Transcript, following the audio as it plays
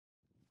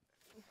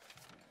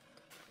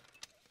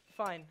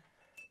fine.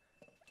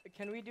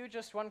 Can we do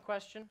just one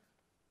question?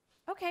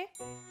 Okay.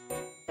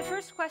 The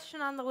first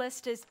question on the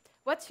list is,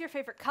 what's your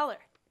favorite color?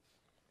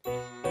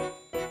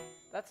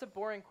 That's a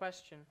boring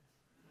question.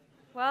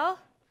 Well,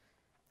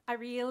 I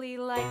really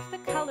like the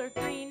color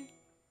green.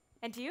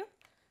 And you?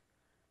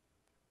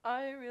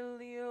 I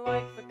really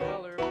like the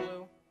color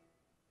blue.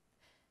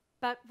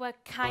 But what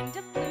kind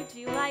of blue do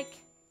you like?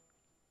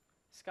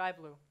 Sky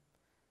blue.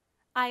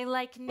 I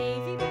like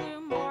navy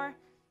blue more,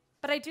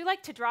 but I do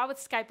like to draw with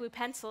sky blue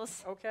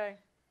pencils. Okay.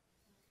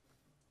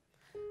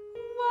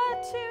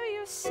 What do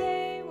you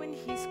say when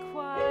he's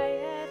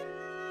quiet?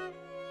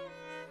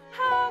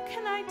 How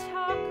can I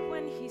talk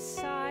when he's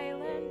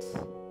silent?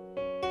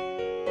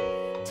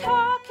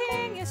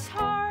 Talking is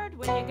hard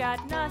when you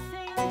got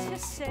nothing to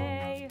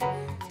say.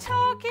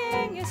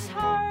 Talking is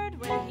hard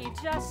when he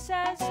just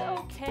says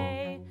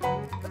okay.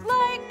 But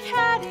like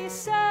Caddy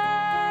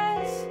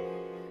says,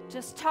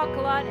 just talk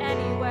a lot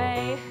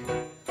anyway.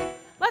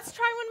 Let's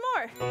try one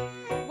more.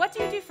 What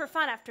do you do for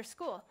fun after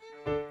school?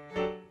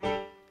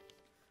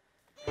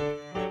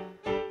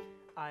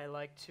 I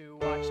like to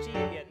watch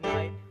TV at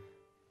night.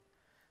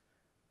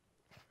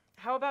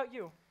 How about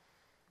you?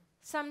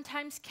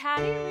 Sometimes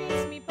Caddy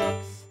reads me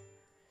books.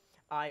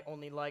 I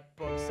only like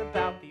books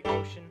about the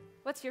ocean.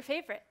 What's your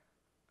favorite?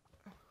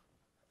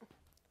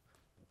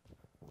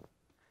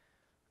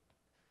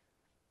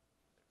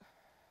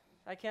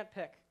 I can't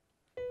pick.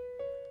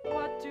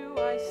 What do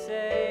I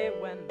say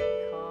when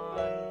the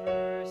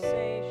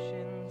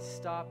conversation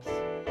stops?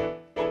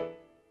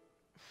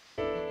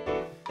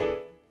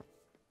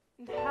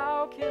 And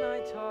how can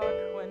I talk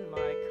when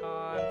my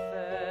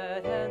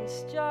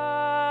confidence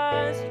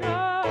just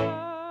drops?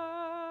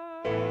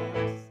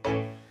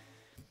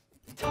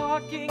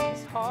 Talking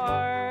is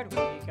hard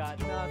when you got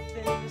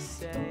nothing to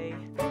say.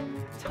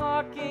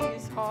 Talking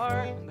is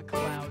hard when the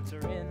clouds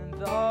are in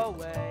the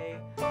way.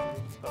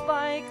 But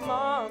like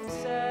Mom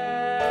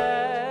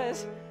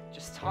says,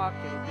 just talk,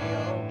 it'll be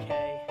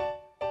okay.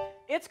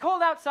 It's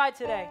cold outside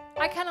today.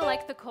 I kind of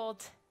like the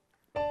cold.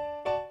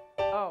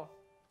 Oh.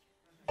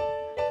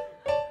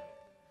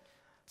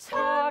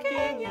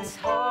 Talking is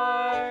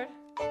hard.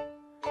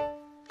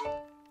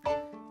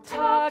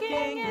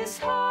 Talking is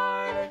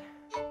hard.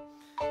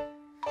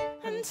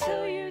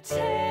 Until you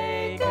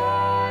take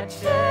a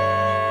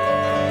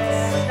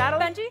chance.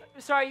 Benji?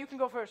 Sorry, you can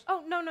go first.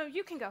 Oh, no,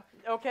 you can go.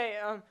 Okay,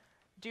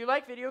 do you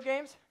like video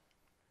games?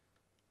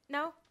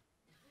 No?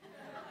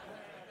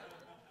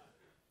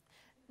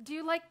 Do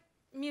you like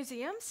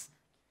museums?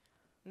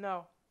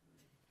 No.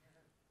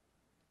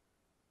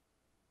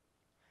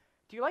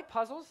 Do you like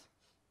puzzles?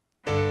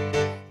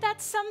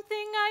 That's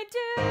something I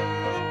do.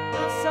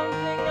 It's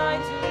something I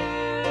do.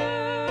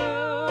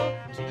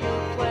 Do you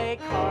play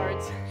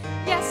cards?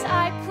 Yes,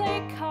 I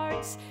play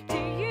cards. Do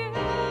you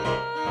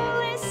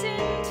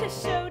listen to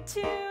show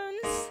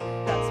tunes?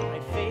 That's my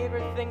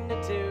favorite thing to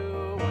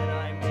do when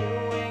I'm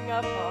doing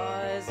a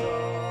puzzle.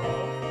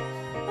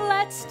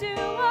 Let's do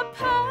a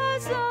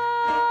puzzle.